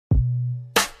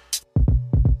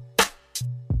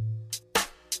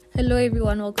Hello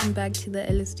everyone, welcome back to the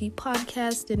LSD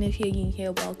podcast, and if you're new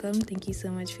here, welcome. Thank you so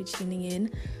much for tuning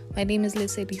in. My name is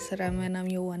Lesedi Sarama and I'm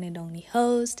your one and only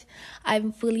host.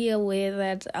 I'm fully aware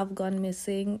that I've gone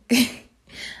missing.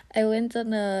 I went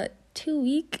on a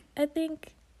 2-week, I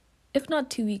think, if not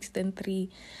 2 weeks then 3,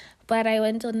 but I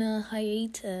went on a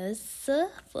hiatus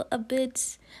for a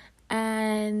bit,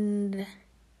 and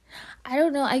I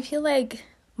don't know, I feel like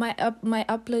my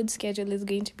upload schedule is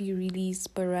going to be really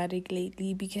sporadic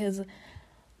lately because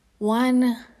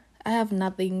one, I have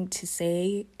nothing to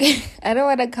say. I don't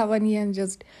want to come on here and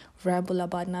just ramble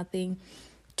about nothing.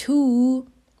 Two,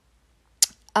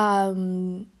 I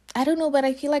don't know, but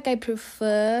I feel like I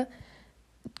prefer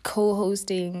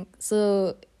co-hosting.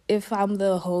 So if I'm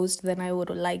the host, then I would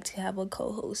like to have a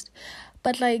co-host.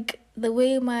 But like the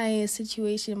way my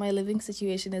living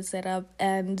situation is set up,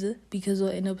 and because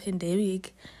we're in a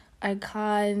pandemic, I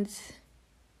can't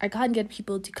get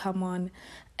people to come on.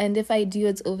 And if I do,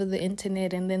 it's over the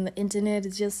internet, and then the internet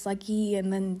is just sucky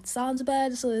and then it sounds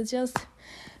bad. So it's a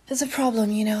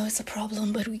problem, it's a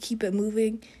problem, but we keep it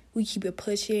moving, we keep it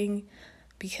pushing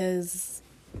because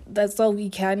that's all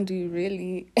we can do,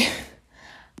 really.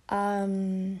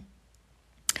 I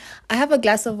have a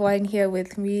glass of wine here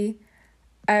with me,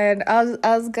 and I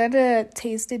was gonna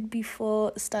taste it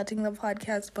before starting the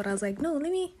podcast, but I was like, no,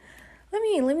 let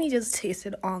me just taste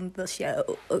it on the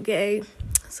show, okay?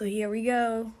 So here we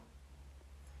go.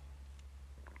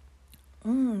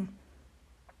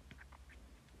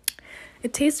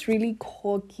 It tastes really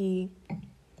corky.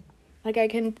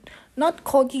 Like not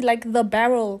corky, like the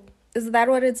barrel. Is that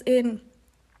what it's in?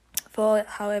 For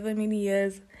however many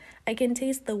years. I can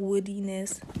taste the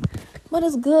woodiness. But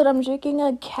it's good. I'm drinking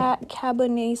a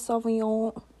Cabernet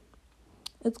Sauvignon.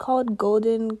 It's called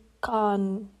Golden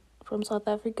Khan from South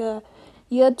Africa.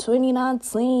 Year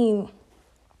 2019.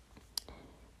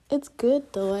 It's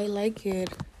good though. I like it.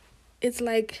 It's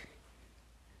like...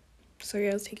 Sorry,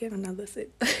 I was taking another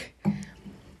sip.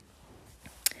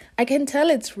 I can tell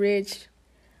it's rich.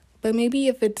 But maybe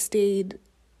if it stayed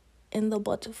in the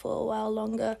bottle for a while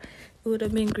longer, it would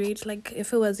have been great. Like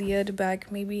if it was a year back,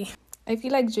 maybe. I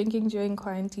feel like drinking during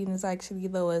quarantine is actually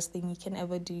the worst thing you can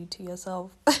ever do to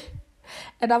yourself.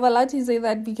 And I'm allowed to say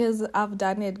that because I've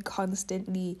done it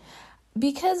constantly.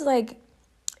 Because like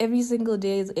every single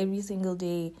day is every single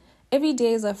day. Every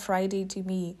day is a Friday to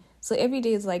me. So every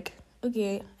day is like,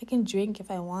 okay, I can drink if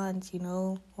I want,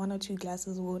 1 or 2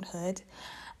 glasses won't hurt.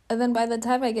 And then by the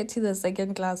time I get to the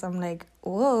second glass, I'm like,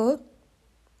 whoa,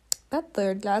 that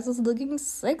third glass is looking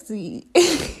sexy.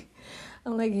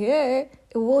 I'm like, yeah,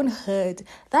 it won't hurt.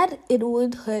 That it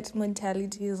won't hurt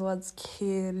mentality is what's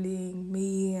killing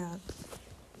me.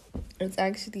 It's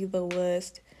actually the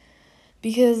worst.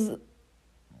 Because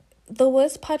the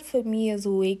worst part for me is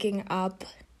waking up.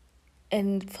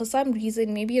 And for some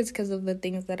reason, maybe it's because of the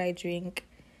things that I drink.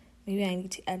 Maybe I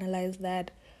need to analyze that.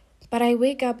 But I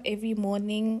wake up every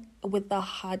morning with a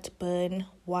heartburn,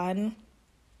 1.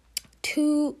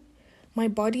 2, my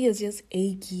body is just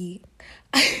achy.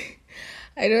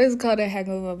 I know it's called a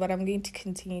hangover, but I'm going to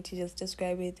continue to just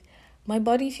describe it. My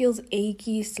body feels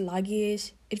achy,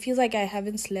 sluggish. It feels like I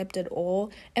haven't slept at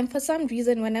all. And for some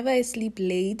reason, whenever I sleep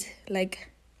late,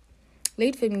 like,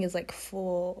 late for me is like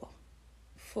 4,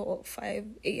 5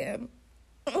 a.m.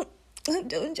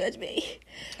 Don't judge me.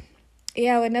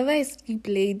 Yeah, whenever I sleep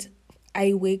late,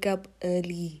 I wake up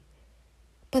early.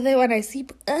 But then when I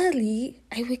sleep early,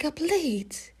 I wake up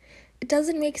late. It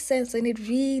doesn't make sense, and it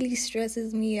really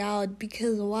stresses me out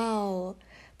because, wow,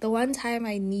 the one time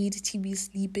I need to be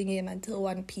sleeping in until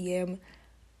 1 p.m.,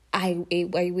 I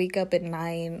wake up at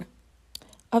 9.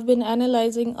 I've been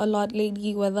analyzing a lot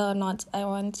lately whether or not I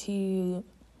want to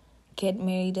get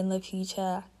married in the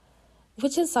future,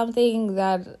 which is something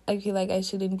that I feel like I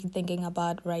shouldn't be thinking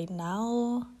about right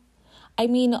now. I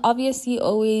mean, obviously,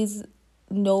 always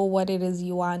know what it is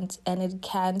you want, and it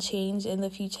can change in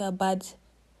the future, but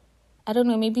I don't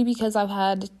know, maybe because I've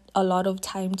had a lot of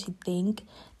time to think,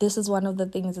 this is one of the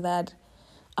things that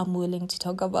I'm willing to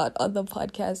talk about on the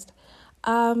podcast.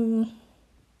 I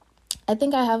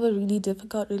think I have a really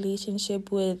difficult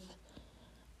relationship with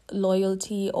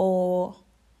loyalty or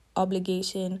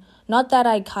obligation. Not that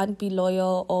I can't be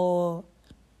loyal or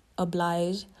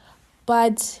obliged,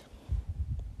 but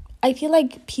I feel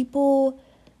like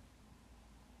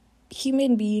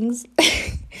human beings,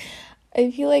 I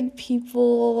feel like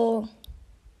people,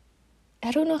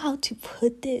 I don't know how to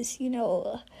put this,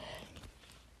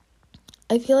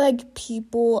 I feel like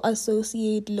people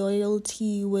associate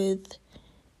loyalty with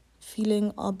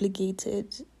feeling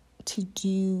obligated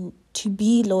to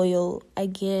be loyal, I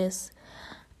guess.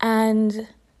 And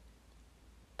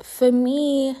For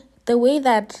me, the way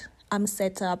that I'm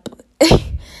set up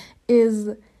is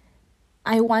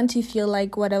I want to feel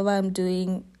like whatever I'm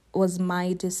doing was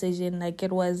my decision. Like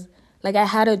it was, like I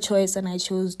had a choice and I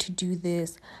chose to do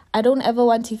this. I don't ever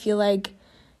want to feel like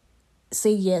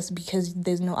say yes because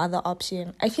there's no other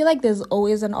option. I feel like there's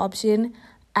always an option,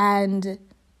 and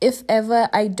if ever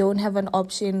I don't have an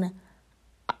option,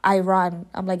 I run.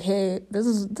 I'm like, hey, this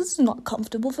is not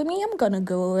comfortable for me. I'm gonna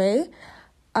go away.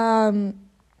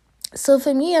 So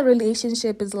for me, a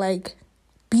relationship is like,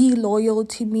 be loyal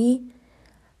to me,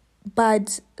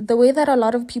 but the way that a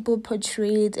lot of people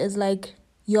portray it is like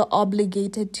you're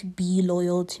obligated to be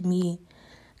loyal to me.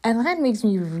 And that makes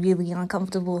me really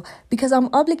uncomfortable because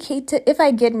I'm obligated, if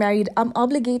I get married, I'm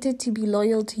obligated to be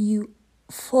loyal to you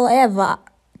forever.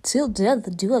 Till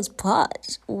death do us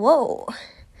part. Whoa.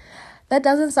 That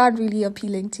doesn't sound really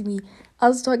appealing to me. I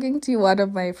was talking to one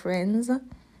of my friends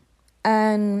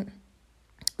and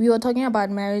we were talking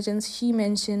about marriage, and she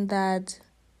mentioned that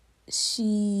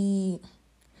she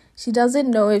doesn't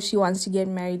know if she wants to get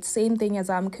married. Same thing as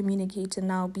I'm communicating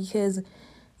now, because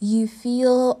you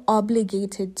feel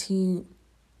obligated to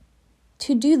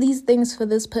do these things for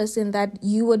this person that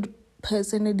you would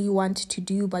personally want to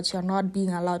do, but you're not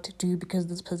being allowed to do because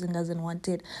this person doesn't want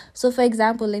it. So for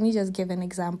example, let me just give an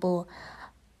example.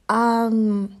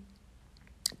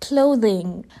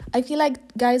 Clothing. I feel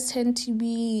like guys tend to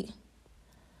be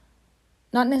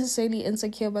not necessarily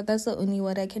insecure, but that's the only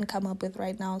word I can come up with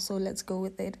right now, so let's go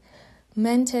with it.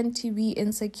 Men tend to be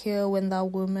insecure when the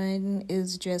woman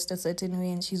is dressed a certain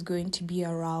way and she's going to be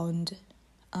around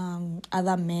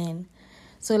other men.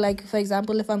 So like, for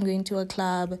example, if I'm going to a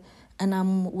club and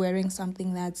I'm wearing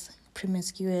something that's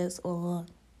promiscuous or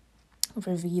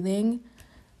revealing,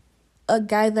 a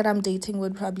guy that I'm dating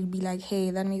would probably be like,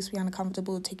 hey, that makes me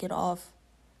uncomfortable, take it off.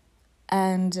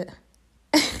 And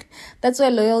that's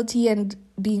where loyalty and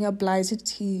being obliged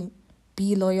to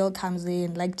be loyal comes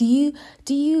in. Like, do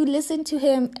you listen to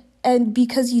him, and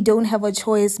because you don't have a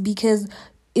choice, because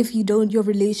if you don't, your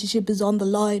relationship is on the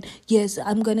line. Yes,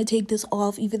 I'm gonna take this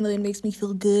off even though it makes me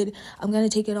feel good. I'm gonna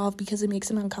take it off because it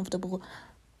makes him uncomfortable.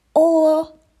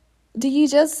 Or do you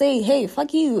just say, hey,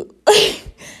 fuck you?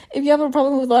 If you have a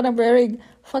problem with what I'm wearing,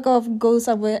 fuck off, go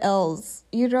somewhere else.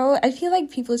 You know, I feel like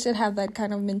people should have that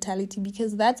kind of mentality,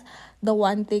 because that's the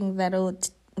one thing that'll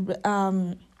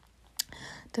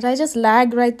did I just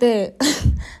lag right there?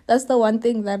 That's the one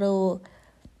thing that'll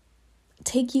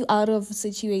take you out of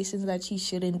situations that you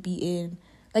shouldn't be in.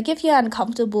 Like, if you're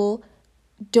uncomfortable,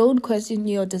 don't question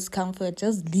your discomfort.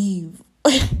 Just leave.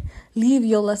 Leave.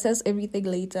 You'll assess everything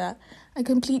later. I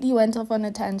completely went off on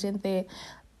a tangent there.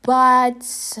 But,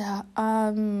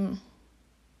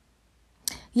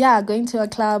 yeah, going to a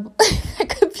club. I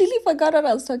completely forgot what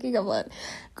I was talking about.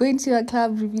 Going to a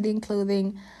club, revealing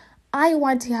clothing. I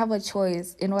want to have a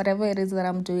choice in whatever it is that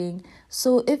I'm doing.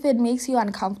 So if it makes you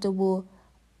uncomfortable,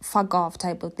 fuck off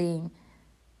type of thing.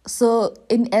 So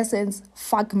in essence,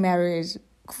 fuck marriage.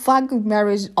 Fuck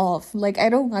marriage off. Like, I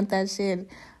don't want that shit.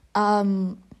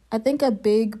 I think a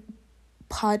big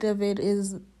part of it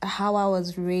is how I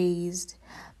was raised.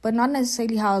 But not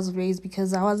necessarily how I was raised,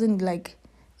 because I wasn't like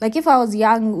if I was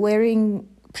young wearing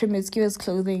promiscuous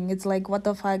clothing, it's like, what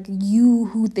the fuck, you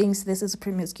who thinks this is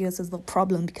promiscuous is the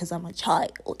problem because I'm a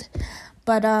child.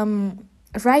 But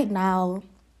right now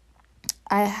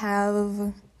I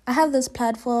have this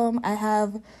platform, I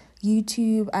have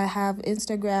YouTube, I have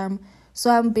Instagram,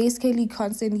 so I'm basically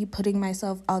constantly putting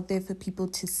myself out there for people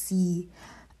to see.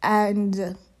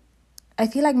 And I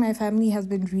feel like my family has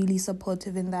been really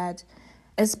supportive in that,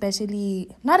 but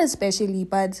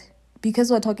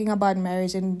because we're talking about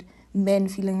marriage and men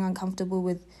feeling uncomfortable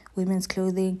with women's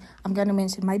clothing, I'm gonna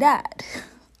mention my dad.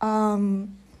 Hold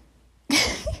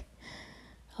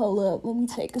up, let me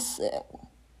take a sip.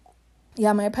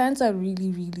 Yeah, my parents are really,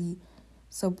 really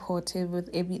supportive with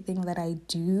everything that I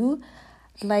do.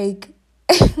 Like,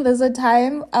 there's a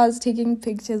time I was taking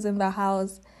pictures in the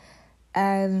house,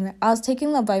 and I was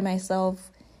taking them by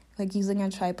myself, like using a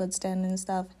tripod stand and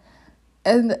stuff.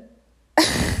 And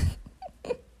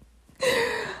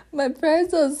my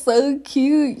parents are so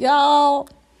cute, y'all.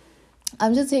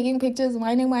 I'm just taking pictures,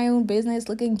 minding my own business,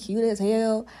 looking cute as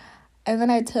hell. And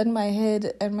then I turn my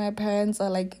head and my parents are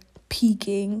like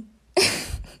peeking.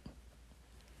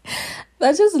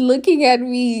 They're just looking at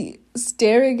me,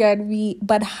 staring at me,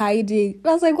 but hiding. I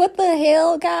was like, what the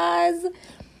hell, guys?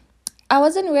 I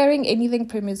wasn't wearing anything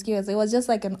promiscuous. It was just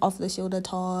like an off-the-shoulder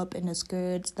top and a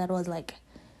skirt that was like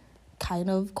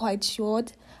kind of quite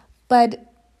short.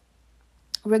 But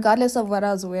regardless of what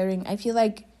I was wearing, I feel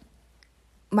like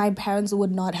my parents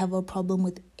would not have a problem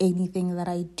with anything that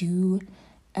I do.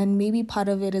 And maybe part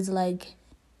of it is like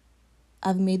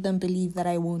I've made them believe that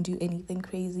I won't do anything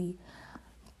crazy.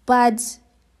 But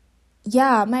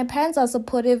yeah, my parents are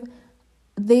supportive.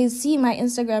 They see my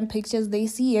Instagram pictures, they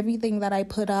see everything that I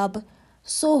put up.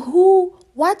 So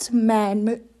what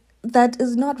man that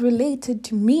is not related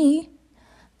to me,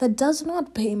 that does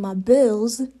not pay my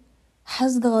bills,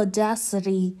 has the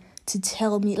audacity to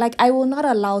tell me, like, I will not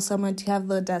allow someone to have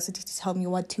the audacity to tell me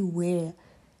what to wear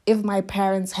if my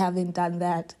parents haven't done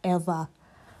that ever.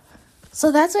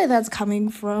 So that's where that's coming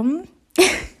from.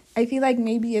 I feel like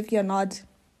maybe if you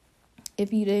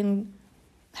didn't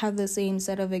have the same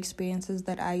set of experiences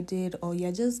that I did, or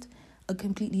you're just a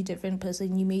completely different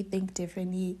person, you may think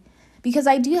differently. Because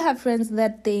I do have friends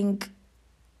that think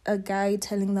a guy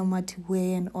telling them what to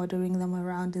wear and ordering them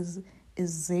around is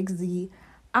zigzag.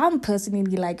 I'm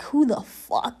personally like, who the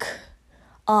fuck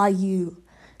are you?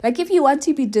 Like, if you want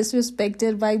to be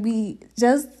disrespected by me,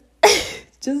 just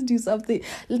do something.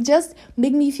 Just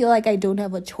make me feel like I don't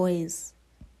have a choice.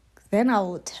 Then I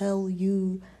will tell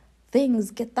you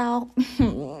things. Get out.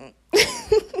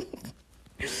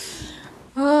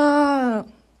 I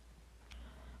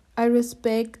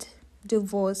respect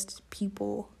divorced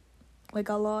people like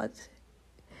a lot.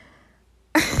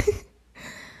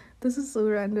 This is so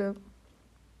random.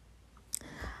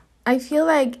 I feel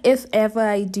like if ever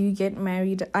I do get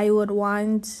married, I would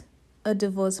want a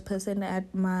divorced person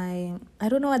at my, I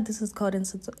don't know what this is called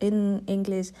in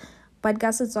English, but ka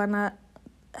Setswana,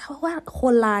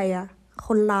 holaya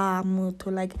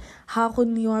motho, like ha go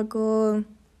nniwa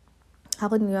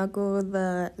ko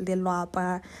the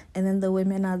lelwapa, and then the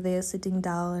women are there sitting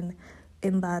down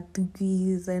in the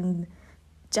tukis and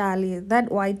Charlie,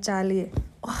 that white Charlie.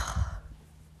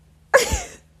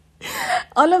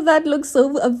 All of that looks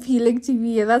so appealing to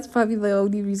me, and that's probably the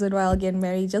only reason why I'll get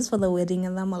married, just for the wedding.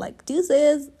 And then I'm like,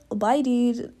 deuces, bye,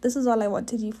 dude. This is all I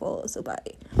wanted you for, so bye.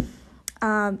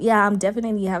 Yeah, I'm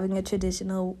definitely having a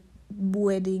traditional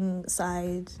wedding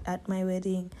side at my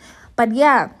wedding. But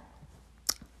yeah,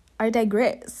 I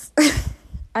digress.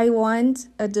 I want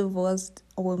a divorced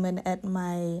woman at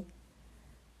my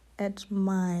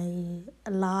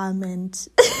lament.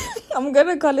 I'm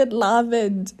gonna call it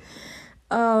lament.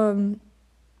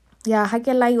 Yeah, I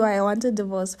want a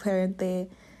divorced parent there,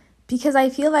 because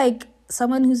I feel like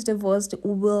someone who's divorced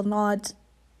will not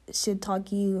shit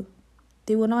talk you.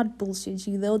 They will not bullshit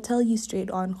you. They'll tell you straight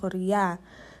on, yeah,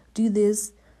 do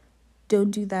this,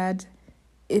 don't do that.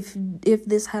 If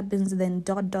this happens, then ...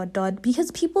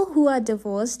 Because people who are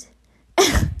divorced,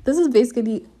 this is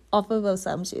basically off of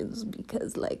assumptions,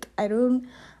 because like I don't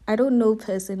know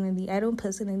personally. I don't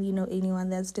personally know anyone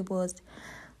that's divorced,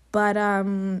 but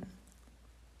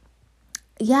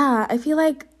yeah, I feel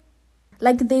like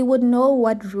they would know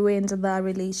what ruined the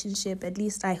relationship. At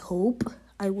least I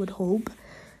would hope.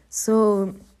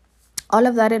 So all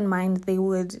of that in mind, they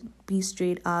would be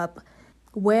straight up.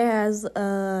 Whereas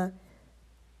a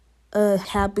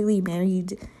happily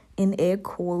married, in air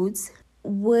quotes,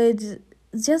 would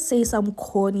just say some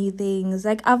corny things.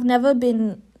 Like, I've never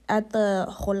been at the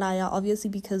holaya,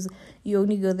 obviously, because you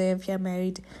only go there if you're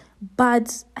married.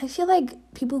 But I feel like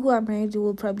people who are married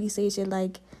will probably say shit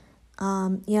like,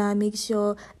 yeah, make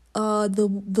sure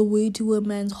the way to a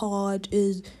man's heart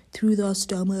is through the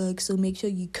stomach, so make sure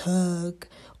you cook.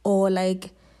 Or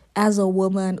like, as a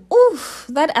woman,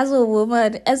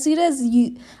 as soon as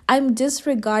I'm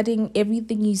disregarding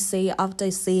everything you say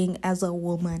after saying as a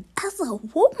woman. As a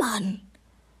woman?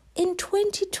 In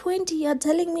 2020, you're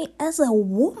telling me as a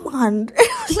woman?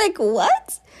 Like,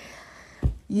 what?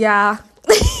 Yeah.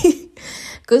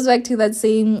 Goes back to that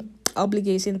same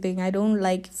obligation thing. I don't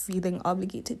like feeling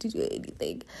obligated to do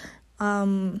anything.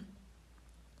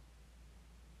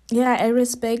 Yeah, I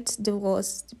respect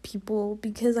divorced people,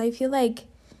 because I feel like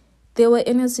they were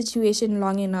in a situation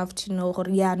long enough to know,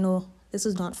 yeah, no, this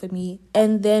is not for me,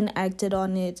 and then acted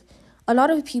on it. A lot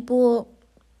of people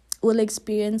will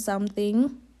experience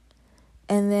something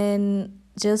and then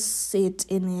just sit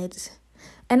in it.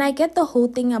 And I get the whole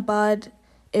thing about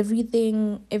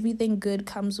everything good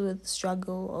comes with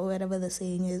struggle, or whatever the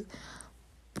saying is.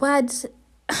 But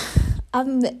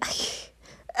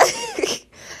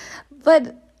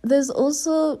but there's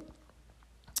also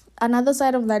another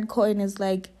side of that coin, is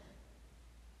like,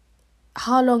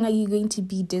 how long are you going to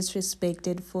be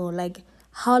disrespected for? Like,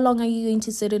 how long are you going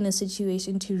to sit in a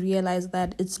situation to realize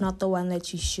that it's not the one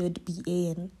that you should be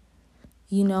in?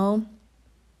 You know?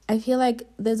 I feel like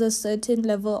there's a certain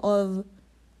level of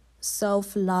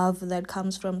self-love that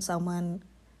comes from someone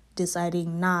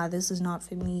deciding, nah, this is not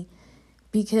for me.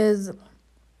 Because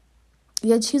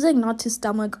you're choosing not to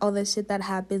stomach all the shit that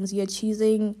happens. You're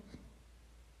choosing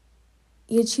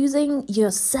You're choosing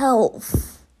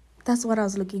yourself. That's what I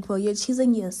was looking for. You're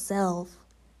choosing yourself.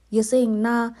 You're saying,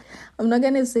 nah, I'm not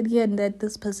going to sit here and let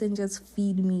this person just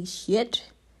feed me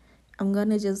shit. I'm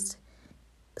going to just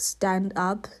stand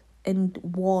up and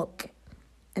walk.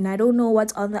 And I don't know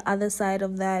what's on the other side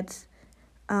of that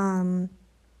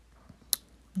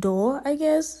door, I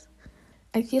guess.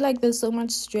 I feel like there's so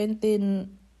much strength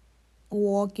in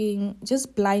walking,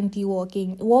 just blindly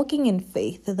walking in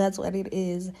faith. That's what it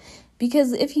is.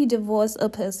 Because if you divorce a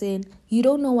person, you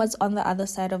don't know what's on the other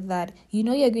side of that. You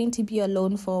know you're going to be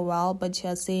alone for a while, but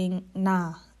you're saying,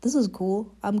 nah, this is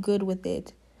cool. I'm good with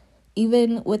it.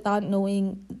 Even without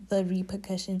knowing the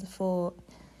repercussions for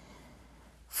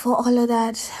all of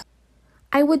that.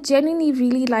 I would genuinely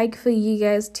really like for you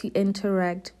guys to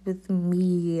interact with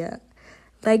me.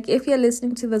 Like, if you're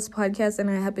listening to this podcast and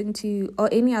I happen to, or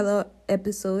any other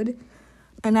episode,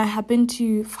 and I happen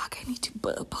to, I need to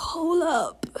burp. Hold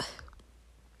up.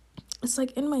 It's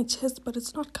like in my chest, but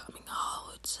it's not coming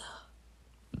out.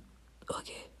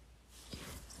 Okay.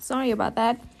 Sorry about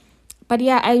that. But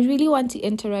yeah, I really want to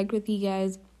interact with you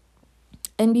guys.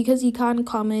 And because you can't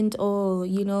comment or,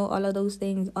 all of those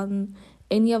things on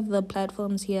any of the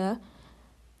platforms here,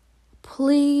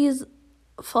 please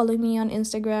follow me on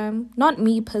Instagram. Not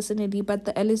me personally, but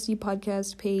the LSU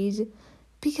podcast page.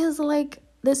 Because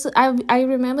this, I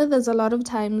remember there's a lot of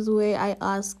times where I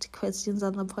asked questions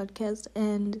on the podcast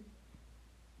and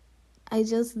I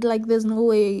just there's no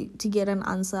way to get an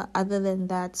answer other than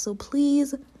that. So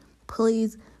please,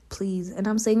 please, please. And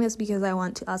I'm saying this because I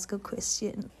want to ask a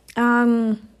question.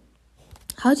 How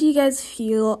do you guys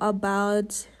feel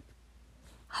about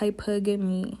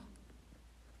hypergamy?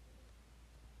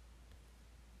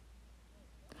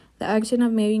 The action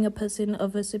of marrying a person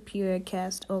of a superior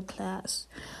caste or class.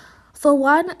 For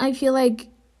one, I feel like...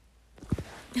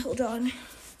 Hold on.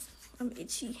 I'm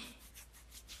itchy.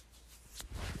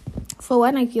 For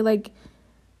one, I feel like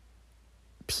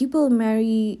people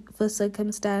marry for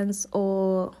circumstance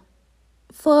or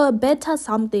for a better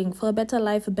something, for a better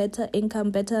life, a better income,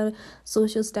 better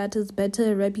social status,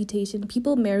 better reputation.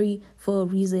 People marry for a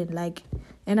reason.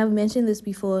 And I've mentioned this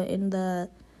before in the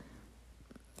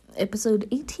episode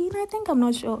 18, I think. I'm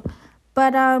not sure.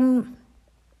 But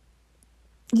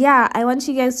yeah, I want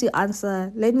you guys to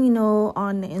answer. Let me know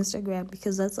on Instagram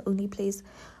because that's the only place.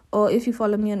 Or if you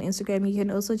follow me on Instagram, you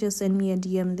can also just send me a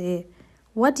DM there.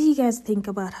 What do you guys think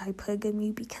about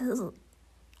hypergamy? Because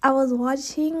I was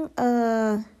watching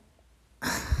well,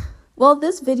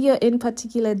 this video in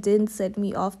particular didn't set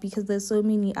me off because there's so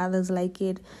many others like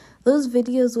it. Those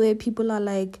videos where people are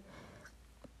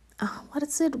what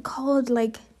is it called?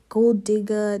 Gold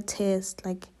digger test.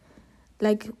 Like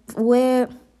where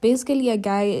basically a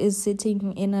guy is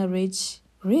sitting in a rich,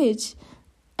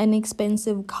 an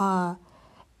expensive car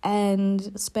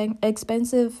and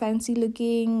expensive, fancy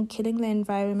looking, killing the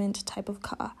environment type of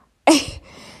car.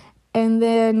 And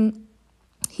then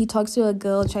he talks to a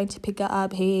girl trying to pick her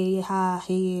up. Hey,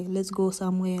 let's go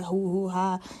somewhere. Hoo,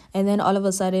 ha. And then all of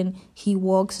a sudden he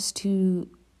walks to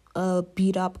a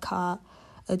beat up car,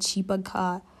 a cheaper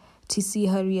car, to see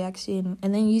her reaction.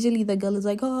 And then usually the girl is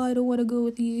like, oh, I don't want to go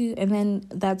with you. And then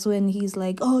that's when he's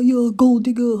like, oh, you're a gold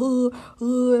digger. I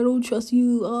don't trust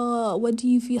you. What do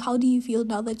you feel? How do you feel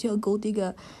now that you're a gold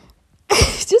digger?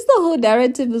 Just the whole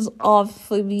narrative is off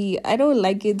for me. I don't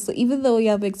like it. So even though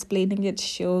I'm explaining it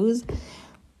shows,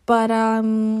 but I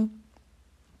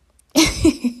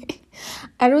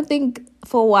don't think,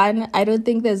 for one, I don't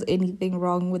think there's anything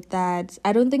wrong with that.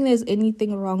 I don't think there's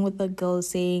anything wrong with a girl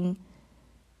saying,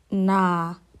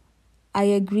 nah, I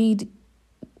agreed,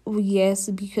 yes,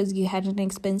 because you had an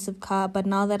expensive car, but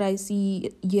now that I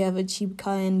see you have a cheap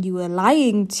car and you were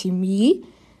lying to me,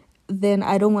 then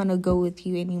I don't want to go with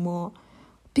you anymore.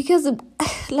 Because,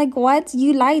 what?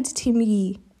 You lied to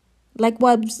me.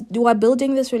 We're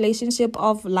building this relationship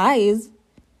of lies.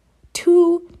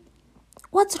 Two,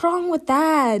 what's wrong with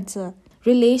that?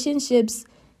 Relationships,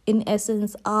 in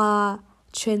essence, are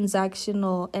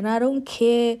transactional. And I don't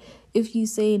care if you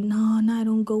say, no, I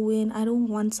don't go in. I don't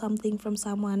want something from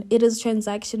someone. It is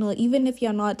transactional. Even if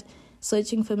you're not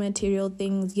searching for material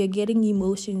things, you're getting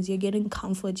emotions, you're getting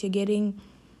comfort, you're getting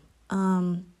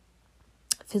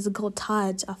physical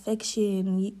touch,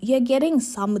 affection. You're getting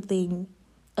something,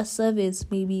 a service,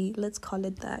 maybe, let's call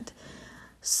it that.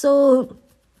 So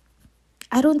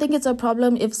I don't think it's a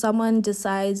problem if someone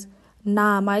decides,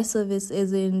 nah, my service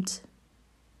isn't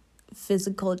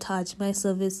physical touch. My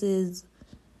service is,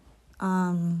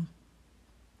 I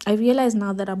realize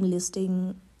now that I'm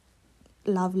listing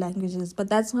love languages, but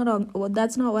that's not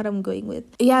what I'm going with.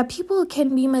 Yeah, people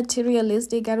can be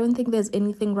materialistic. I don't think there's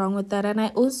anything wrong with that. And I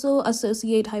also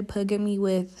associate hypergamy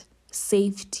with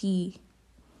safety.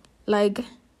 Like,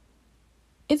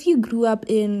 if you grew up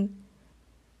in,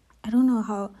 I don't know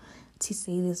how to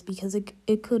say this because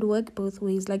it could work both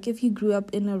ways. Like, if you grew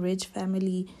up in a rich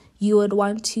family, you would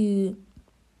want to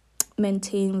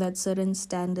maintain that certain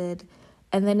standard.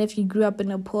 And then if you grew up in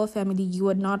a poor family, you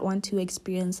would not want to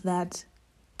experience that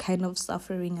kind of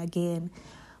suffering again.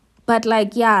 But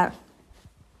like, yeah,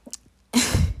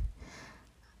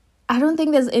 I don't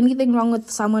think there's anything wrong with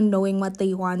someone knowing what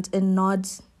they want and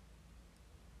not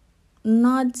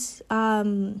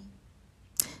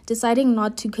deciding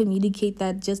not to communicate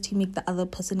that just to make the other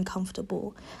person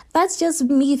comfortable. That's just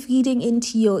me feeding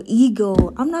into your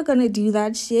ego. I'm not gonna do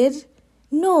that shit.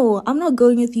 No, I'm not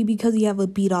going with you because you have a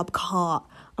beat up car.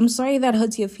 I'm sorry that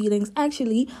hurts your feelings.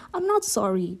 Actually, I'm not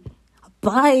sorry.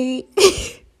 Bye.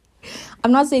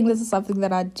 I'm not saying this is something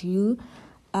that I do.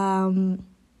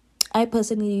 I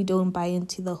personally don't buy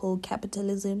into the whole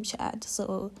capitalism chat,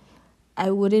 so I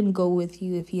wouldn't go with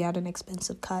you if you had an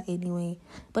expensive car anyway.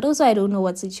 But also, I don't know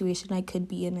what situation I could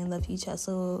be in the future,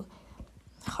 so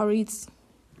hurries.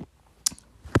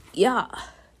 Yeah.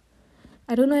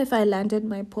 I don't know if I landed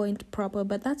my point proper,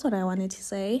 but that's what I wanted to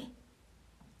say.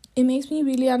 It makes me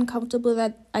really uncomfortable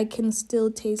that I can still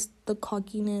taste the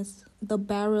cockiness, the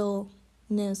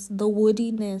barrelness, the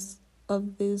woodiness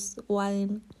of this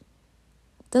wine.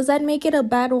 Does that make it a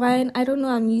bad wine? I don't know.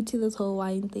 I'm new to this whole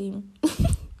wine thing.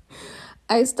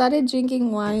 I started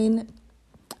drinking wine.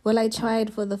 Well, I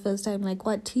tried for the first time,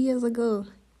 2 years ago?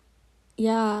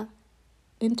 Yeah,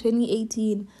 in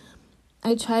 2018.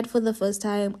 I tried for the first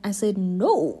time. I said,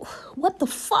 no, what the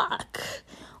fuck?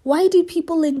 Why do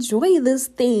people enjoy this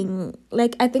thing?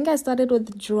 I think I started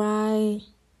with dry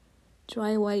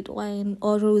white wine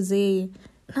or rosé.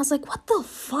 And I was like, what the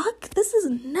fuck? This is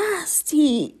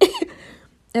nasty.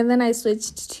 And then I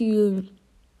switched to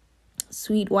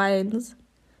sweet wines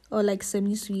or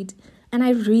semi-sweet. And I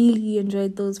really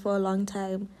enjoyed those for a long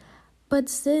time. But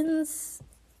since,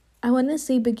 I want to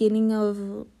say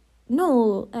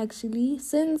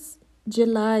since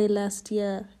July last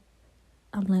year,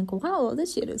 I'm like, wow,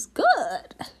 this shit is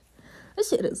good.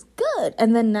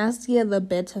 And then nastier the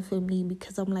better for me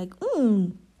because I'm like,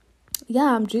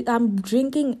 yeah, I'm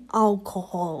drinking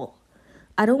alcohol.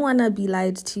 I don't want to be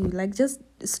lied to. Just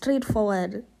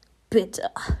straightforward, bitter,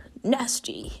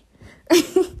 nasty.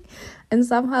 And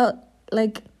somehow,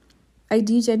 I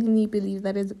do genuinely believe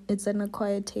that it's an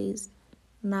acquired taste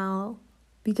now.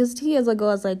 Because 2 years ago,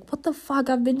 I was like, what the fuck?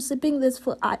 I've been sipping this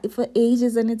for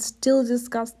ages and it's still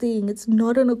disgusting. It's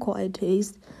not an acquired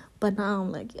taste. But now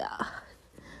I'm like,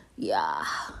 yeah.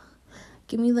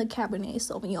 Give me the Cabernet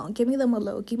Sauvignon. Give me the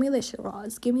Merlot. Give me the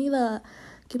Shiraz. Give me the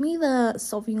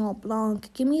Sauvignon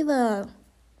Blanc. Give me the...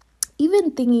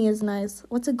 Even thingy is nice.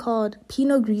 What's it called?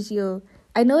 Pinot Grigio.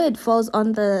 I know it falls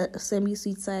on the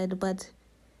semi-sweet side, but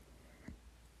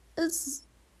it's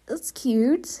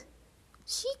cute.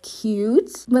 She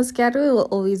cute. Moscato will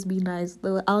always be nice,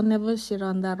 though. I'll never shit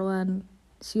on that one.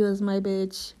 She was my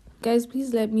bitch. Guys,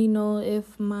 please let me know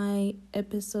if my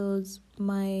episodes,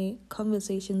 my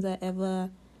conversations are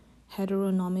ever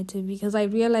heteronormative, because I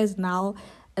realize now,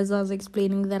 as I was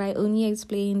explaining, that I only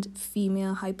explained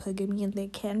female hypergamy and there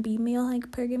can be male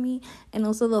hypergamy, and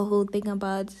also the whole thing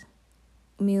about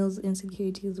males'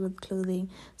 insecurities with clothing.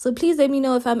 So please let me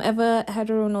know if I'm ever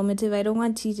heteronormative. I don't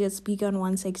want to just speak on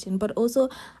one section, but also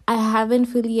I haven't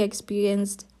fully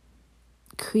experienced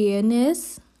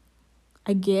queerness,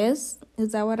 I guess.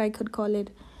 Is that what I could call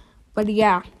it? But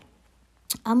yeah,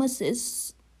 I'm a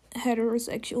cis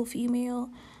heterosexual female,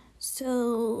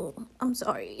 so I'm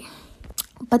sorry.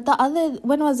 But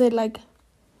when was it?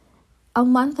 A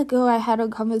month ago, I had a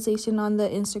conversation on the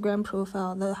Instagram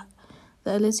profile, the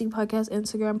LSU podcast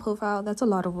Instagram profile. That's a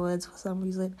lot of words for some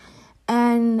reason.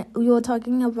 And we were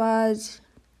talking about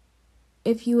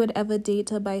if you would ever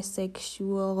date a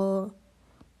bisexual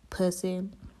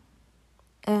person.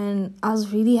 And I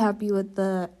was really happy with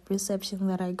the reception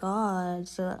that I got.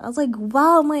 So I was like,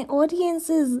 wow, my audience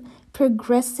is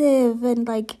progressive and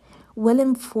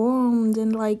well-informed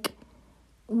and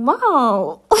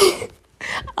wow. I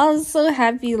was so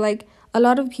happy. A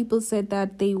lot of people said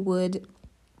that they would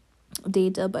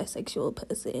date a bisexual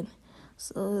person,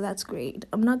 so that's great.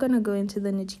 I'm not gonna go into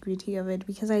the nitty-gritty of it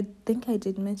because I think I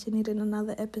did mention it in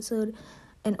another episode.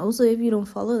 And also, if you don't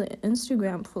follow the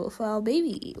Instagram profile,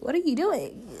 baby, what are you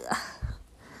doing?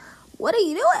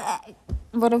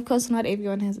 But of course, not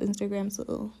everyone has Instagram,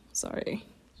 so sorry.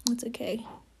 It's okay.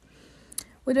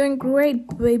 We're doing great,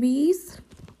 babies.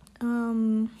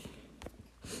 I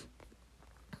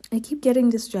keep getting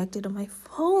distracted on my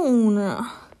phone. I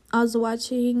was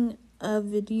watching a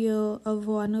video of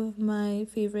one of my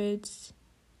favorites.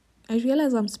 I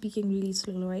realize I'm speaking really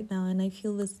slow right now, and I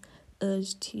feel this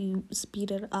urge to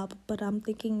speed it up, but I'm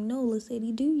thinking, no,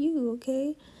 Lisady, do you,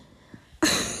 okay?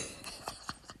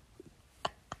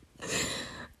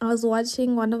 I was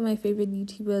watching one of my favorite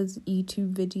YouTubers'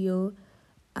 YouTube video,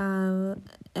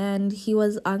 and he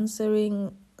was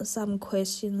answering some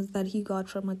questions that he got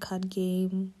from a card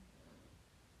game.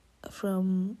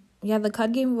 The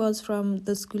card game was from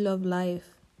the School of Life.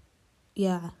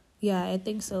 Yeah, I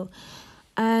think so.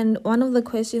 And one of the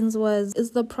questions was,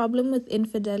 is the problem with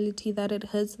infidelity that it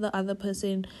hurts the other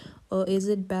person, or is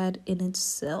it bad in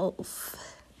itself?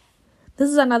 This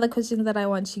is another question that I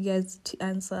want you guys to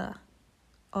answer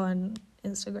on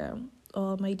Instagram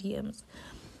or my DMs.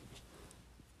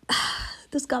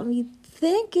 This got me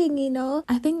thinking,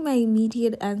 I think my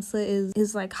immediate answer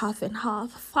is like half and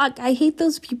half. Fuck, I hate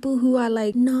those people who are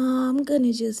like, nah, I'm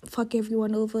gonna just fuck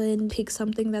everyone over and pick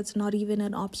something that's not even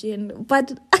an option.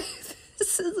 But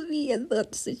this is me in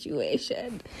that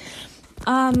situation.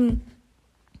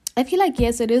 I feel like,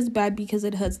 yes, it is bad because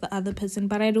it hurts the other person,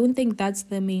 but I don't think that's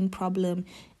the main problem.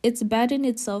 It's bad in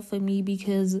itself for me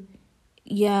because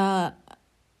if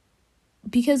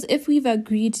we've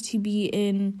agreed to be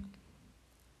in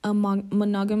a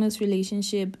monogamous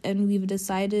relationship and we've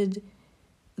decided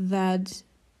that,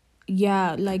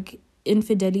 like,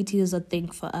 infidelity is a thing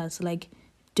for us, like,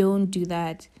 don't do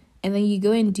that, and then you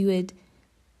go and do it,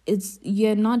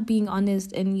 you're not being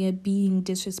honest and you're being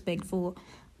disrespectful.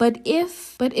 But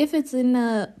if it's in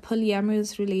a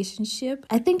polyamorous relationship,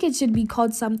 I think it should be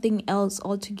called something else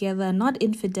altogether, not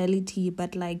infidelity,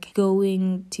 but like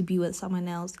going to be with someone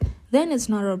else. Then it's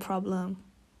not a problem.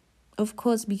 Of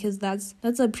course, because that's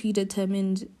a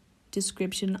predetermined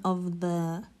description of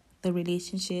the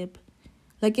relationship.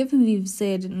 Like if we've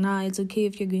said, nah, it's okay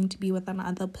if you're going to be with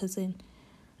another person,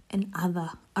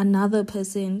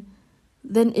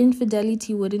 then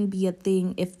infidelity wouldn't be a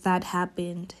thing if that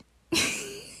happened.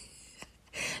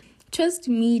 Trust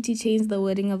me to change the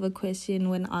wording of a question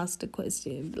when asked a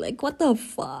question. Like, what the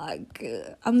fuck?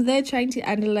 I'm there trying to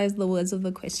analyze the words of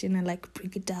the question and like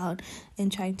break it down and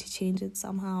trying to change it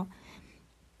somehow.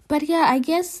 But yeah, I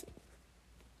guess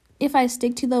if I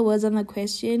stick to the words on the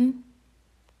question,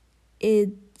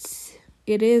 it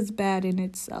is bad in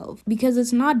itself. Because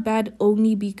it's not bad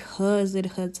only because it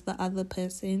hurts the other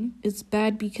person. It's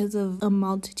bad because of a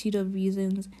multitude of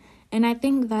reasons. And I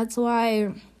think that's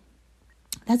why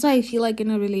I feel like in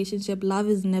a relationship, love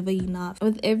is never enough.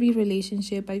 With every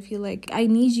relationship, I feel like I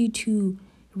need you to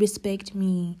respect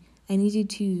me. I need you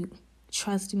to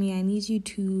trust me. I need you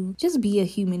to just be a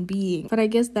human being. But I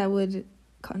guess that would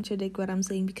contradict what I'm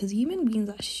saying because human beings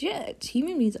are shit.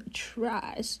 Human beings are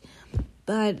trash.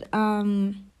 But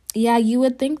you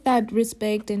would think that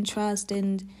respect and trust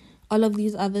and all of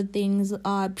these other things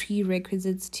are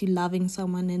prerequisites to loving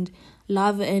someone, and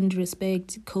love and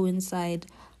respect coincide.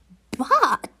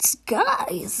 But,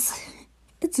 guys,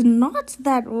 it's not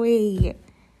that way.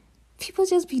 People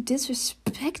just be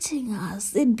disrespecting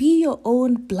us. It'd be your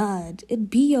own blood. It'd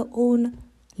be your own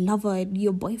lover,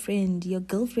 your boyfriend, your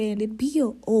girlfriend. It'd be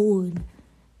your own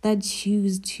that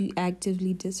choose to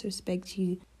actively disrespect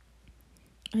you.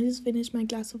 I just finished my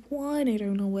glass of wine. I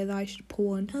don't know whether I should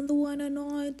pour another one or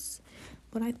not,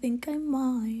 but I think I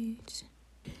might.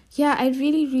 Yeah, I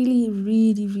really, really,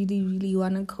 really, really, really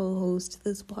want to co-host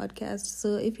this podcast.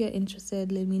 So if you're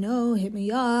interested, let me know. Hit me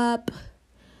up.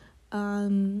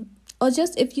 Or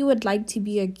just if you would like to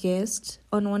be a guest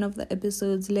on one of the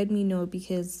episodes, let me know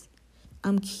because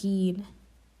I'm keen.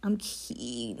 And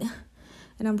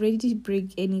I'm ready to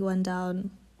break anyone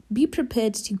down. Be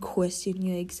prepared to question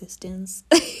your existence.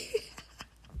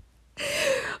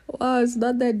 Wow, it's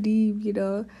not that deep,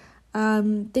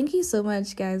 Thank you so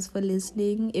much, guys, for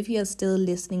listening. If you're still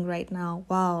listening right now,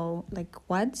 wow, like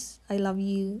what? I love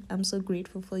you. I'm so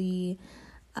grateful for you.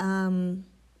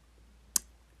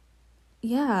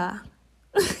 Yeah.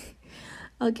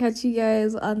 I'll catch you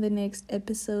guys on the next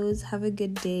episodes. Have a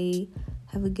good day.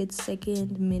 Have a good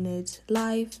second, minute,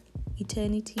 life,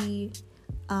 eternity.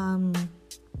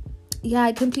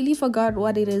 I completely forgot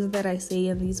what it is that I say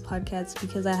in these podcasts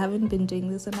because I haven't been doing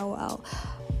this in a while.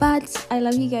 But I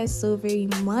love you guys so very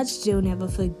much. Don't ever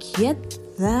forget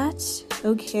that.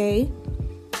 Okay.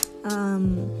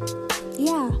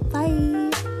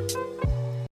 Bye.